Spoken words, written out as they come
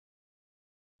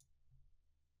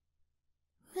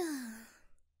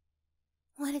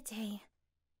What a day.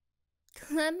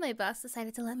 Glad my boss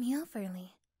decided to let me off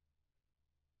early.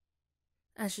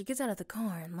 As she gets out of the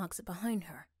car and locks it behind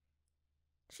her,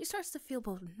 she starts to feel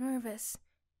both nervous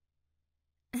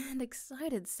and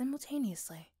excited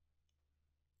simultaneously.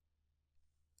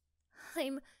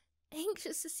 I'm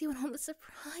anxious to see what all the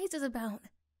surprise is about.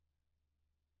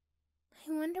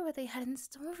 I wonder what they had in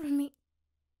store for me.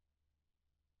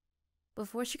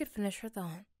 Before she could finish her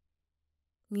thought,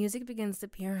 music begins to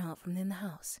peer out from in the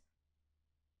house.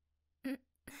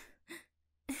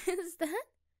 Is that?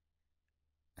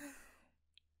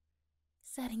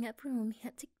 Setting up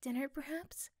romantic dinner,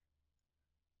 perhaps?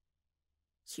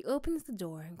 She opens the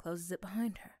door and closes it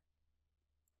behind her.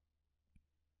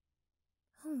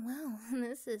 Oh wow,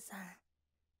 this is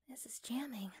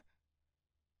jamming.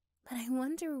 But I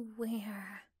wonder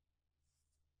where...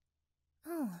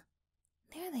 Oh,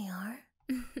 there they are.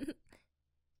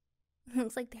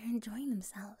 Looks like they're enjoying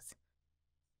themselves.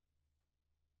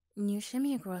 You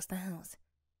shimmy across the house,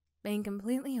 being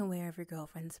completely aware of your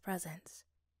girlfriend's presence.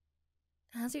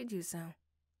 As you do so,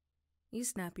 you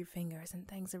snap your fingers and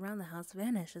things around the house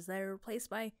vanish as they are replaced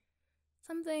by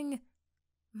something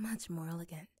much more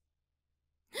elegant.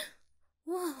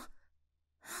 Whoa!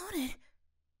 How did...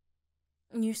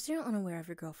 You're still unaware of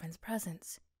your girlfriend's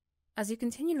presence. As you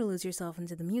continue to lose yourself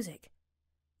into the music,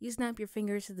 you snap your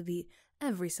fingers to the beat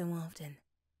every so often,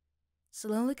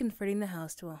 slowly converting the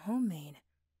house to a homemade,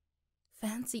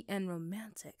 fancy and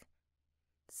romantic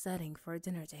setting for a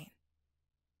dinner date,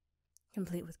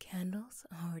 complete with candles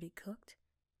already cooked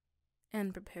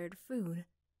and prepared food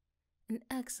and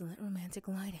excellent romantic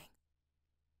lighting,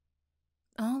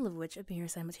 all of which appear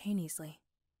simultaneously.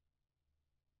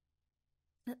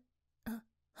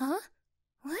 Huh?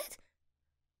 What?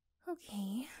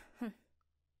 Okay.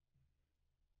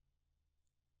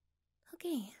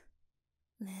 Okay.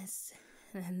 This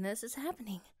is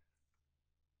happening.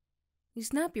 You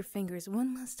snap your fingers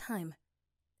one last time,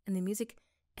 and the music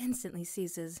instantly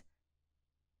ceases.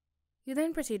 You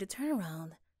then proceed to turn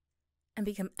around and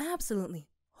become absolutely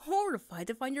horrified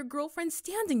to find your girlfriend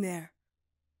standing there.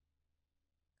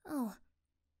 Oh.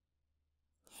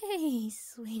 Hey,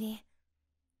 sweetie.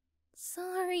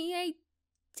 Sorry, I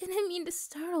didn't mean to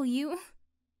startle you.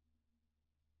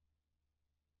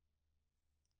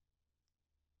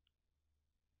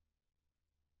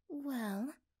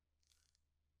 Well,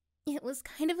 it was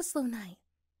kind of a slow night,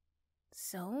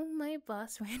 so my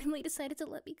boss randomly decided to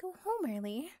let me go home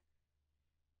early.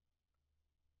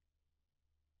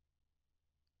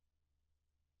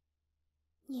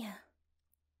 Yeah.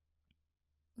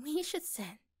 We should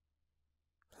sit.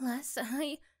 Plus,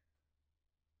 I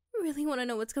really want to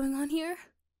know what's going on here.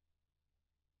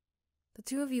 The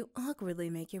two of you awkwardly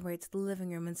make your way to the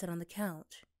living room and sit on the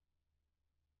couch.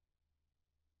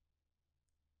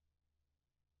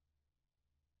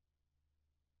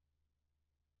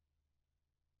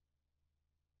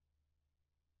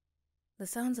 The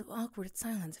sounds of awkward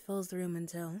silence fills the room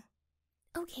until...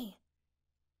 Okay.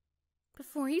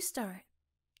 Before you start,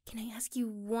 can I ask you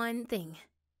one thing?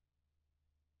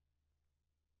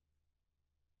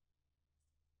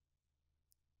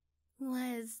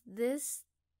 Was this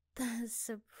the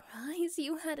surprise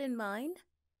you had in mind?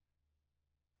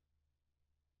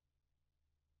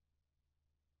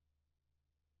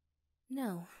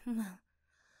 No, well...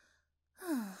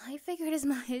 Oh, I figured as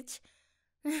much.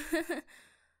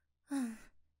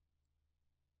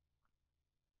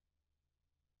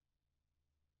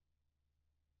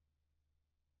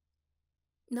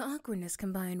 The awkwardness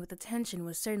combined with the tension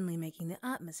was certainly making the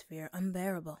atmosphere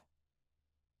unbearable.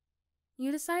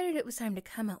 You decided it was time to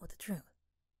come out with the truth.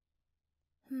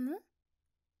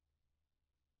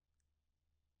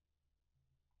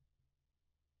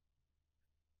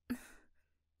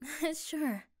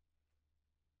 Sure.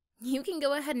 You can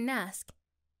go ahead and ask.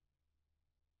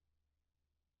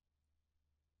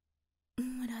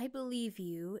 Would I believe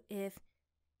you if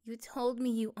you told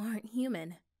me you aren't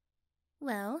human?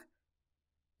 Well,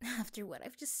 after what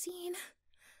I've just seen,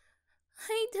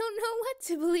 I don't know what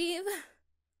to believe.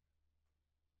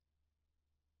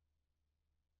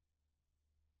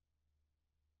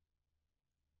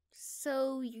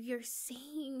 So you're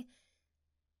saying...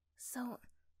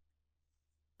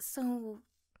 So,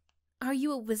 are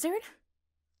you a wizard?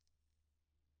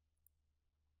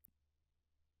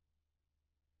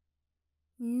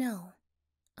 No.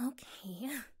 Okay.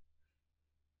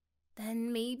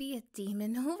 Then maybe a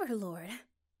demon overlord.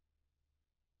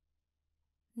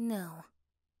 No.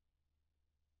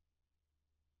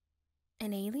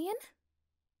 An alien?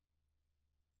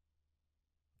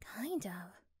 Kind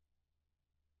of.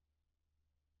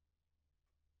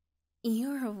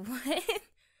 You're a what?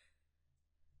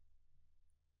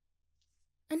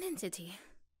 An entity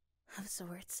of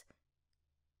sorts.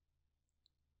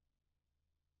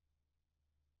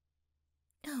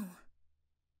 Oh.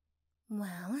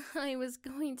 Well, I was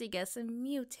going to guess a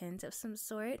mutant of some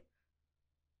sort.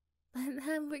 But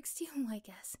that works too, I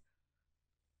guess.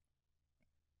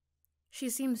 She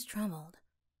seems troubled,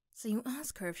 so you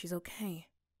ask her if she's okay.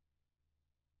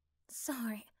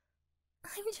 Sorry,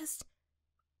 I'm just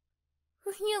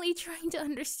really trying to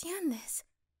understand this.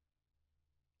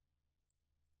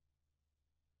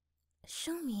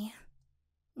 Show me.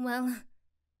 Well,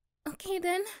 okay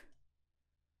then.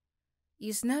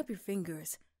 You snap your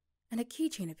fingers, and a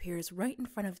keychain appears right in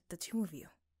front of the two of you.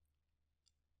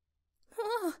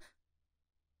 Oh,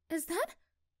 is that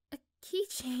a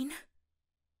keychain?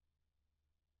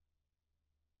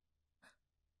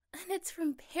 And it's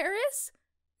from Paris?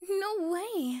 No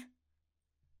way!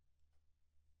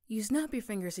 You snap your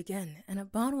fingers again, and a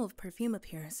bottle of perfume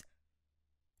appears.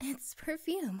 It's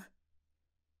perfume.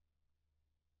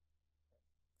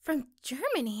 From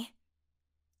Germany?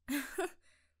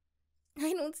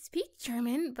 I don't speak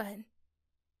German, but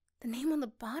the name on the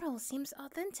bottle seems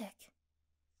authentic.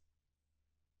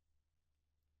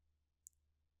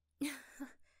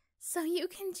 So you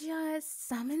can just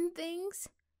summon things?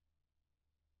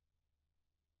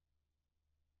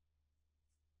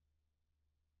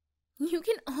 You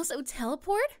can also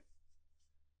teleport?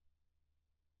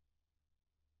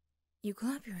 You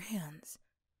clap your hands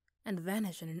and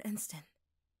vanish in an instant.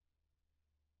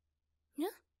 Yeah?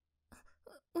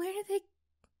 Where did they...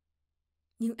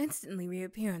 You instantly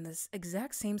reappear in this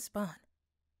exact same spot.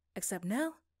 Except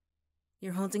now,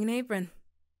 you're holding an apron.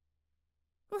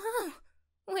 Whoa!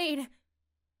 Wait.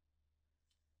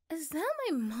 Is that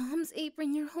my mom's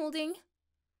apron you're holding?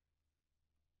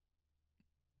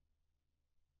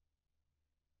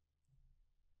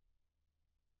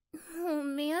 Oh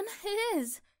man, it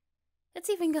is. It's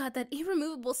even got that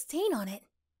irremovable stain on it.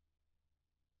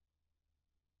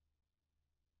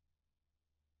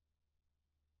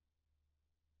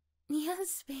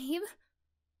 Yes, babe.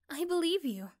 I believe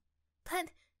you.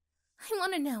 But I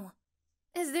want to know,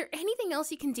 is there anything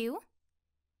else you can do?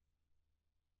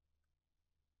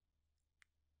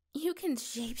 You can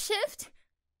shapeshift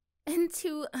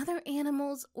into other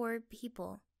animals or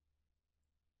people.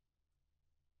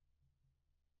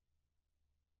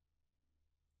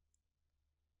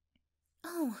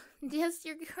 Oh, just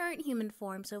your current human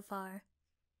form so far.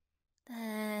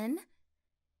 Then,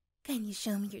 can you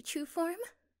show me your true form?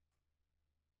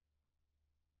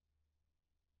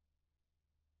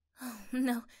 Oh,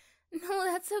 no,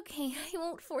 that's okay. I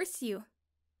won't force you.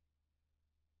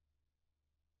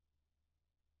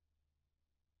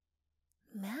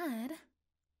 Mad?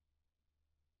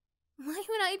 Why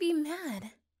would I be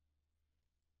mad?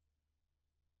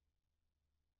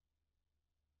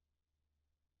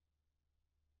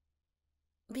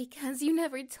 Because you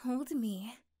never told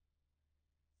me.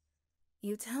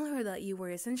 You tell her that you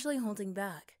were essentially holding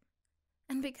back,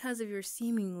 and because of your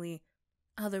seemingly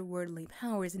otherworldly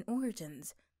powers and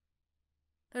origins,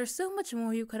 there's so much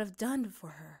more you could have done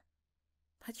for her,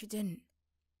 but you didn't.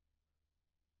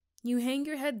 You hang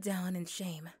your head down in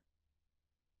shame.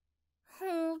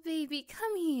 Oh, baby,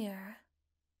 come here.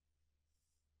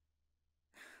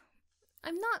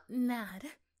 I'm not mad.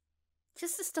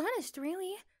 Just astonished,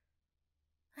 really.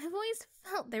 I've always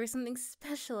felt there was something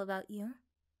special about you.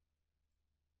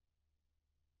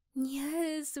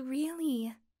 Yes,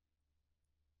 really.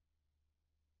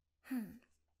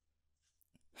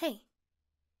 Hey,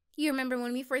 you remember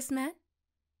when we first met?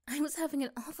 I was having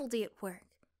an awful day at work,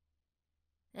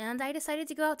 and I decided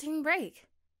to go out during break.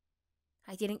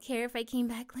 I didn't care if I came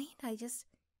back late. I just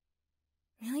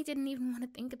really didn't even want to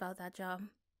think about that job.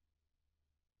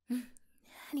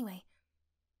 Anyway,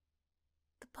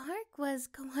 the park was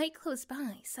quite close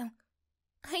by, so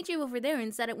I drove over there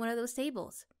and sat at one of those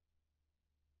tables.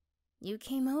 You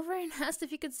came over and asked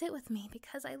if you could sit with me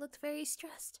because I looked very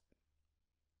stressed.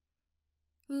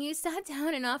 You sat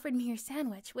down and offered me your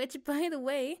sandwich, which, by the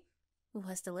way,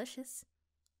 was delicious.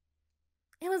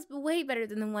 It was way better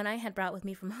than the one I had brought with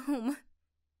me from home.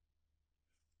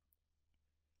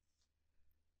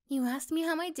 You asked me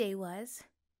how my day was,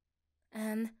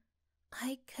 and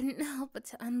I couldn't help but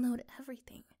to unload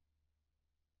everything.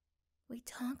 We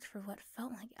talked for what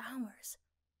felt like hours.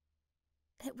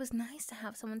 It was nice to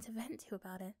have someone to vent to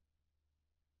about it.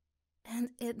 And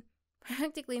it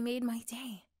practically made my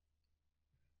day.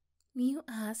 You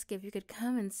asked if you could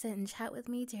come and sit and chat with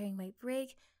me during my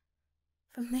break.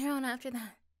 From there on after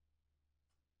that,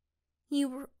 you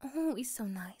were always so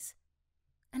nice,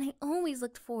 and I always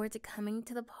looked forward to coming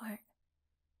to the park.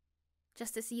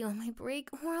 just to see you on my break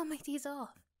or on my days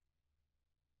off.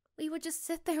 We would just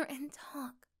sit there and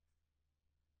talk,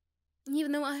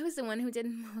 even though I was the one who did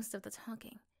most of the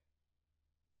talking.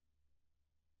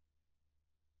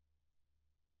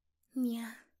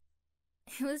 Yeah,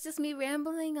 it was just me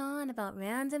rambling on about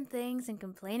random things and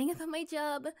complaining about my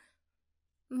job,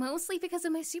 mostly because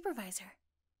of my supervisor.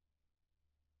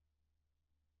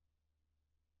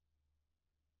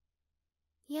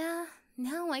 Yeah,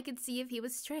 now I could see if he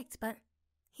was strict, but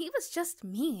he was just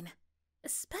mean,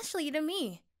 especially to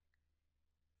me.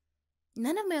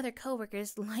 None of my other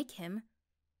coworkers like him.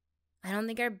 I don't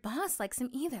think our boss likes him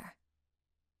either,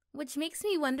 which makes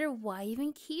me wonder why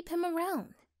even keep him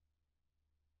around.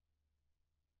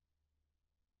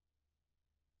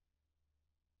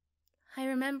 I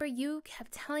remember you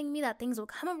kept telling me that things will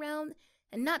come around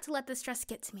and not to let the stress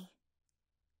get to me.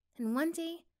 And one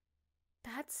day,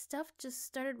 bad stuff just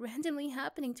started randomly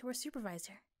happening to our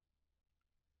supervisor.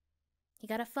 He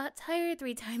got a flat tire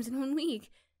 3 times in 1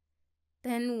 week.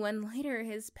 Then one later,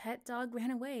 his pet dog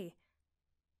ran away.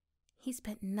 He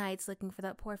spent nights looking for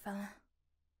that poor fella.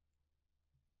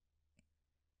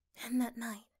 And that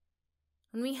night,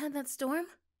 when we had that storm,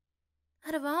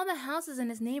 out of all the houses in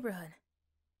his neighborhood,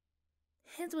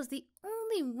 his was the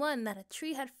only one that a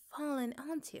tree had fallen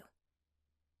onto.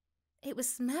 It was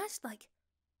smashed like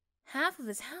half of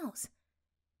his house.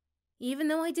 Even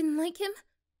though I didn't like him,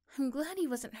 I'm glad he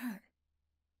wasn't hurt.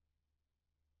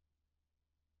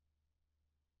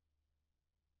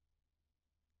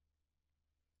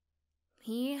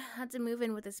 He had to move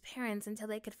in with his parents until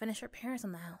they could finish repairs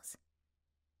on the house.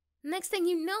 Next thing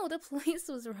you know, the place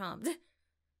was robbed.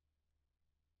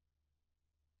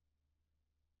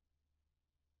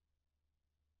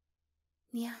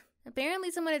 Yeah, apparently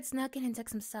someone had snuck in and took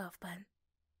some stuff, but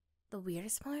the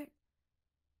weirdest part?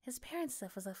 His parents'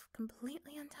 stuff was left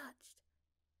completely untouched.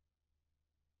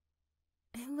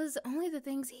 It was only the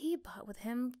things he bought with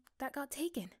him that got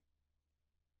taken.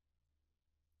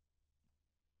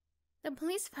 The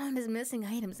police found his missing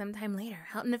item sometime later,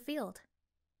 out in the field.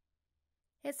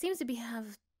 It seems to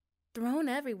have thrown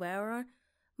everywhere, or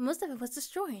most of it was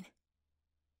destroyed.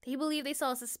 They believe they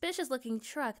saw a suspicious-looking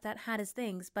truck that had his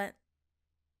things, but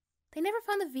they never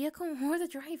found the vehicle or the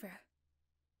driver.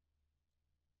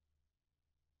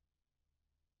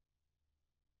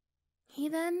 He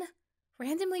then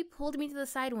randomly pulled me to the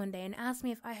side one day and asked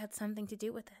me if I had something to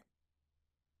do with it.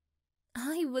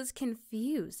 I was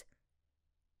confused.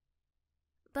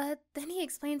 But then he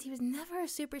explained he was never a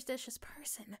superstitious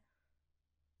person.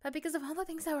 But because of all the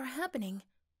things that were happening,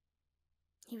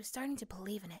 he was starting to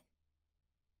believe in it.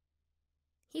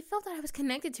 He felt that I was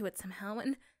connected to it somehow,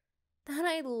 and that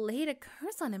I laid a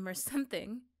curse on him or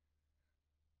something.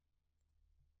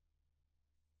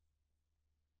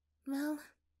 Well,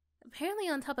 apparently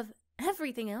on top of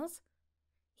everything else,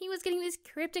 he was getting these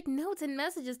cryptic notes and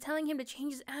messages telling him to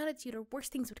change his attitude or worse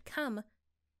things would come.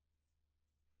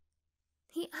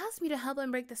 He asked me to help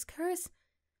him break this curse.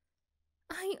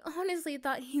 I honestly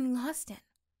thought he lost it.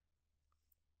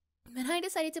 But I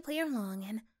decided to play along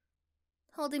and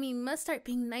told him he must start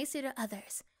being nicer to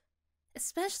others,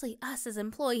 especially us as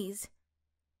employees.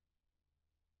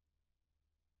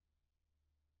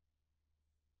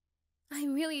 I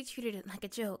really treated it like a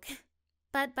joke,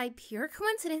 but by pure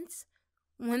coincidence,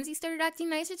 once he started acting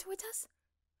nicer towards us,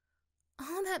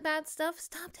 all that bad stuff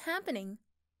stopped happening.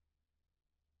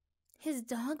 His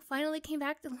dog finally came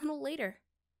back a little later,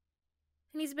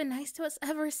 and he's been nice to us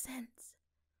ever since.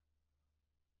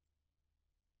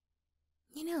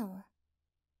 You know,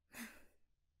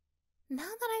 now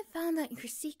that I've found out your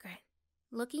secret,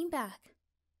 looking back,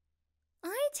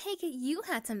 I take it you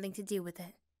had something to do with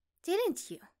it,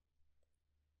 didn't you?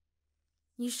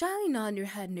 You shyly nod your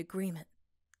head in agreement,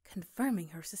 confirming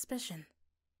her suspicion.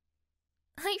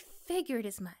 I figured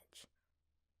as much.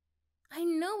 I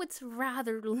know it's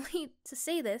rather late to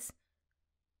say this,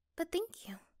 but thank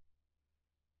you.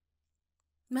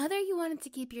 Whether you wanted to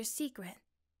keep your secret,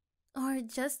 or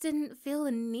just didn't feel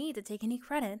the need to take any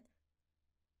credit,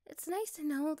 it's nice to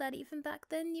know that even back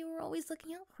then you were always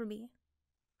looking out for me.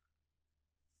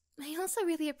 I also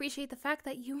really appreciate the fact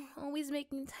that you were always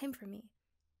making time for me,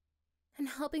 and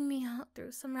helping me out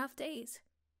through some rough days.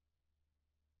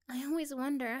 I always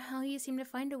wonder how you seem to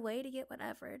find a way to get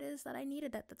whatever it is that I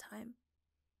needed at the time.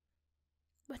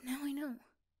 But now I know.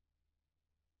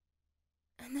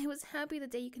 And I was happy the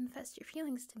day you confessed your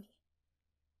feelings to me,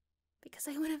 because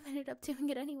I would have ended up doing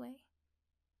it anyway.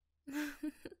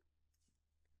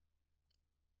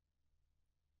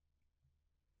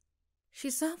 She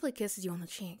softly kisses you on the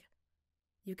cheek.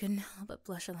 You couldn't help but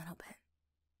blush a little bit.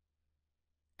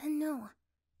 And no,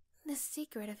 This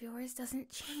secret of yours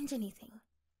doesn't change anything.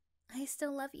 I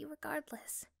still love you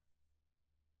regardless.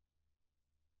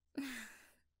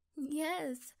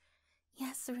 Yes.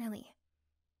 Yes, really.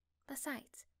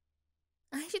 Besides,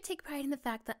 I should take pride in the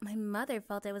fact that my mother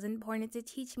felt it was important to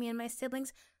teach me and my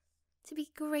siblings to be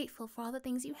grateful for all the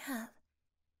things you have.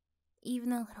 Even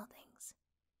the little things.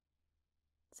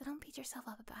 So don't beat yourself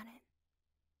up about it.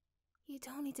 You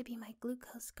don't need to be my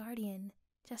glucose guardian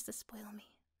just to spoil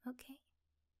me, okay?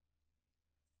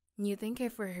 You thank her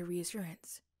for her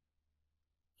reassurance.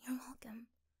 You're welcome.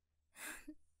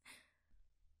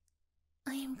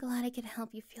 I am glad I could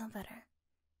help you feel better.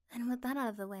 And with that out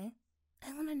of the way,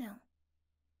 I want to know,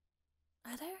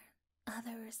 are there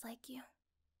others like you?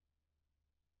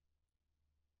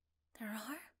 There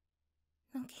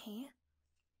are? Okay.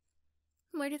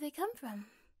 Where do they come from?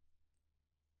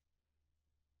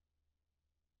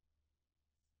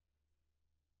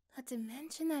 A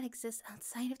dimension that exists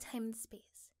outside of time and space.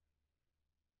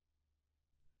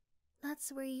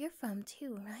 That's where you're from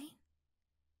too, right?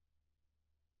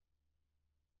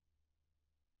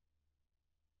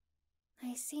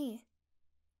 I see.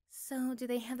 So, do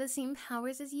they have the same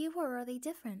powers as you, or are they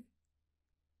different?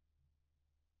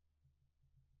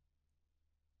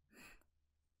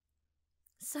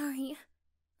 Sorry,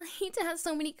 I hate to ask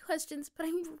so many questions, but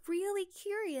I'm really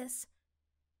curious.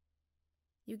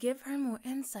 You give her more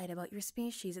insight about your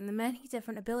species and the many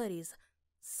different abilities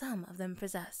some of them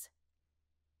possess.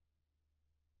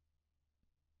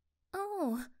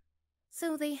 Oh,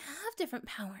 so they have different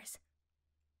powers.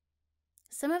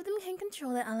 Some of them can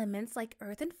control the elements like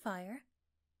earth and fire,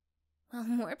 while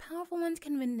more powerful ones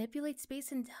can manipulate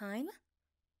space and time.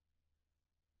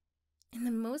 And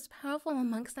the most powerful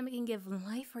amongst them can give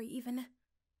life or even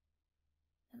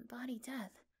embody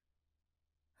death.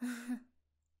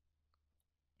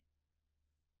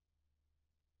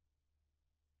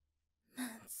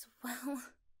 That's, well...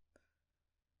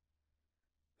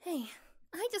 Hey,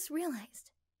 I just realized.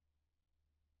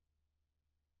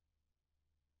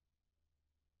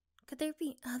 Could there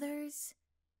be others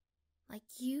like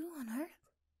you on Earth?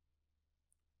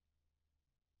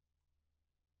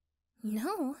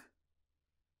 No.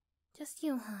 Just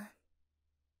you, huh?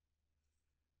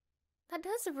 That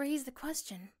does raise the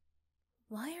question.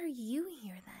 Why are you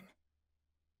here then?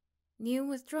 You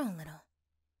withdraw a little,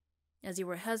 as you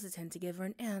were hesitant to give her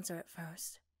an answer at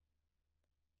first.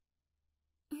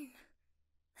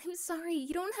 I'm sorry,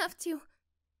 you don't have to.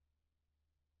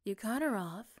 You cut her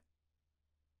off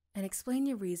and explain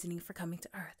your reasoning for coming to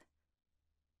Earth.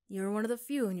 You are one of the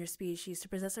few in your species to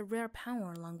possess a rare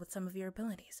power along with some of your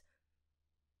abilities.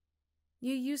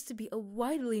 You used to be a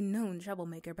widely known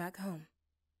troublemaker back home.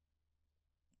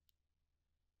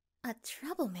 A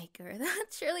troublemaker?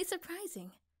 That's surely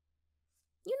surprising.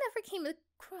 You never came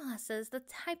across as the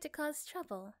type to cause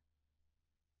trouble.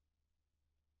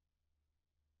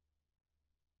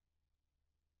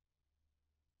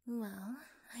 Well,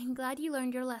 I'm glad you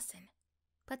learned your lesson.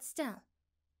 But still,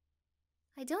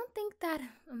 I don't think that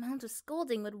amount of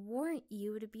scolding would warrant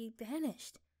you to be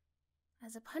banished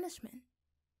as a punishment.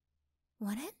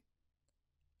 Would it?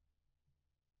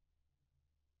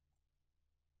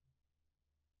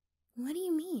 What do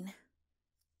you mean?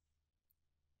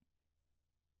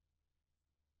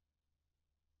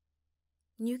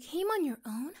 You came on your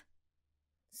own?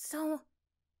 So,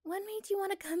 what made you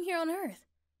want to come here on Earth?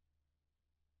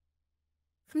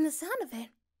 From the sound of it,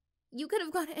 you could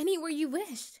have gone anywhere you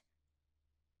wished.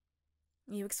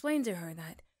 You explained to her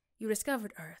that you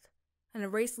discovered Earth and a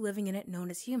race living in it known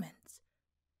as humans.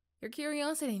 Your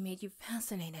curiosity made you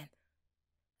fascinated,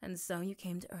 and so you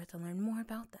came to Earth to learn more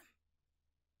about them.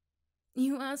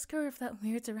 You asked her if that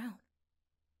weirds her out.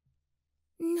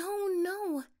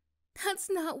 No, that's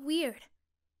not weird.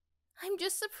 I'm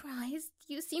just surprised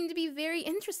you seem to be very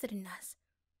interested in us,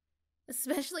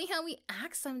 especially how we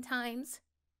act sometimes.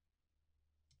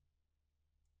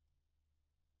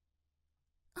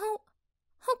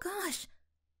 Oh gosh.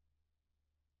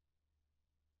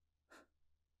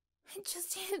 It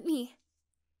just hit me.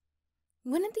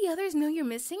 Wouldn't the others know you're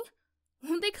missing?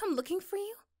 Won't they come looking for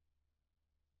you?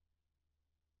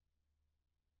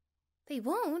 They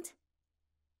won't.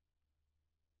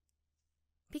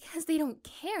 Because they don't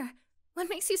care. What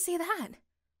makes you say that?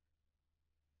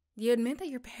 You admit that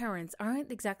your parents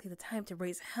aren't exactly the type to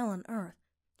raise hell on Earth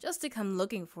just to come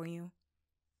looking for you.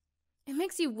 It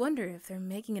makes you wonder if they're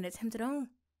making an attempt at all.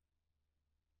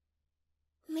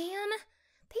 Man,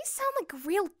 they sound like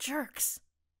real jerks.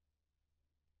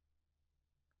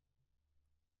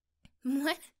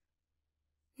 What?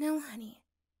 No, honey.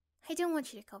 I don't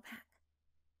want you to go back.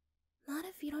 Not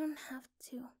if you don't have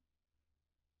to.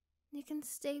 You can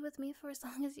stay with me for as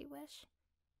long as you wish.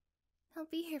 I'll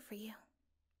be here for you.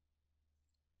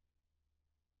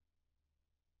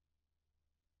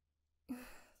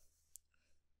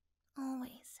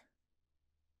 Always.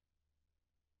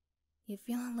 You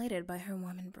feel elated by her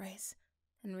warm embrace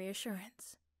and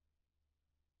reassurance.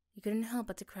 You couldn't help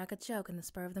but to crack a joke in the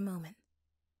spur of the moment.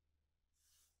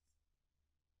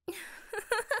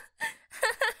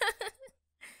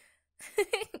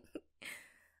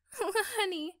 Oh,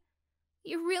 honey,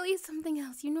 you're really something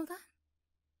else, you know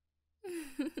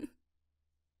that?